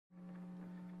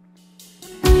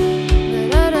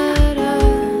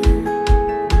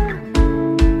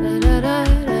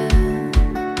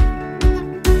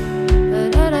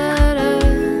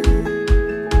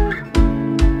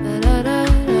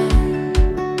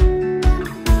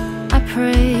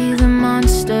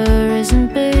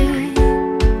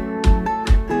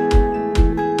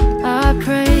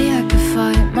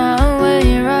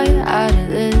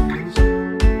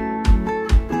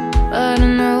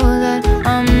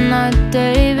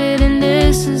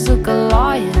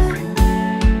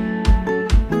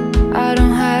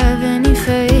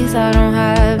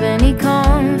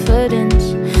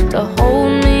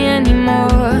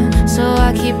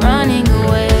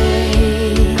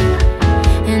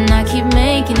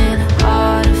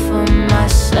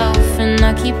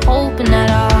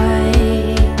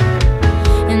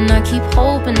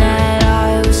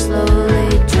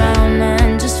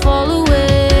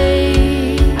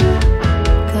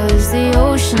the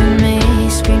ocean in me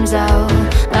screams out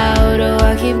loud. Oh,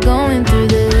 I keep going through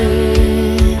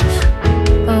this.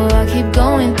 Oh, I keep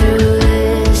going through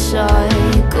this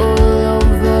cycle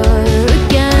over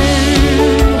again.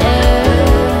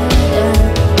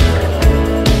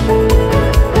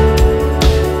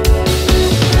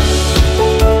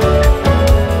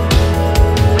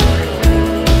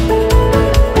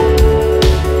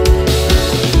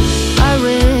 I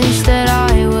wish that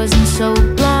I wasn't so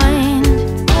blind.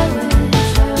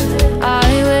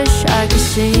 I wish I could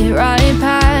see right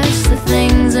past the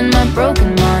things in my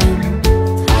broken mind.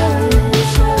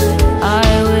 I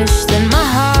wish that my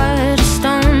heart of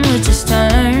stone would just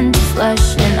turn to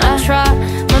flesh, and I try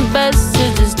my best to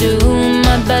just do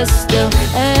my best still.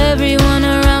 Everyone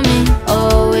around me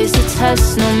always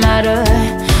detests, no matter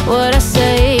what I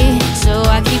say. So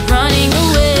I keep running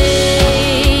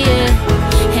away,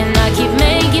 yeah. And I keep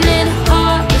making it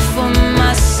hard for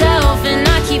myself, and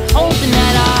I keep hoping that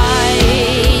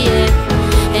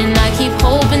and I keep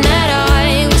hoping that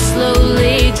I will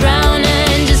slowly drown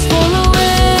and just fall away,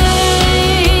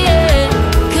 yeah.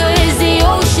 'Cause the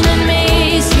ocean in me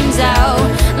screams out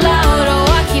loud. Oh,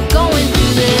 I keep going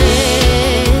through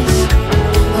this.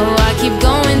 Oh, I keep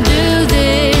going through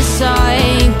this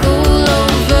cycle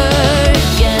over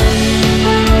again,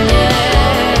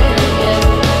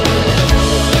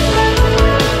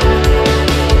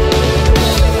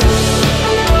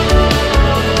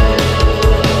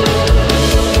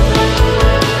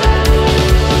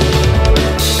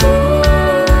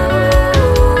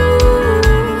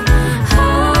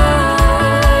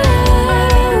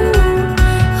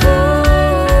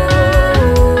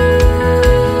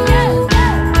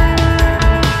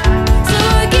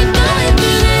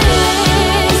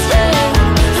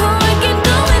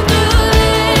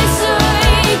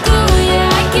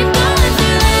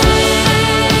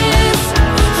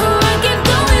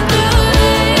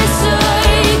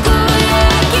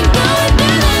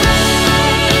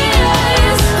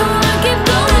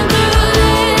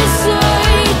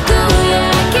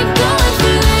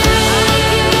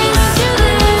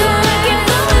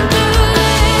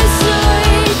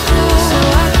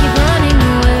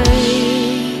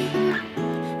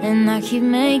 and I keep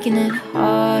making it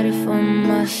harder for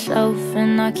myself,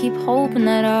 and I keep hoping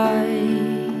that I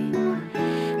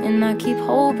keep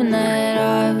hoping that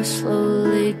I will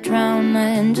slowly drown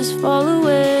and just fall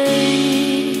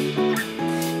away.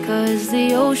 'Cause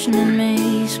the ocean in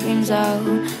me screams out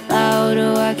loud.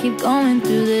 Oh, I keep going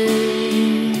through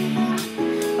this.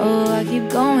 Oh, I keep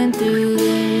going through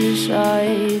this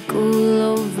cycle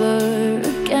over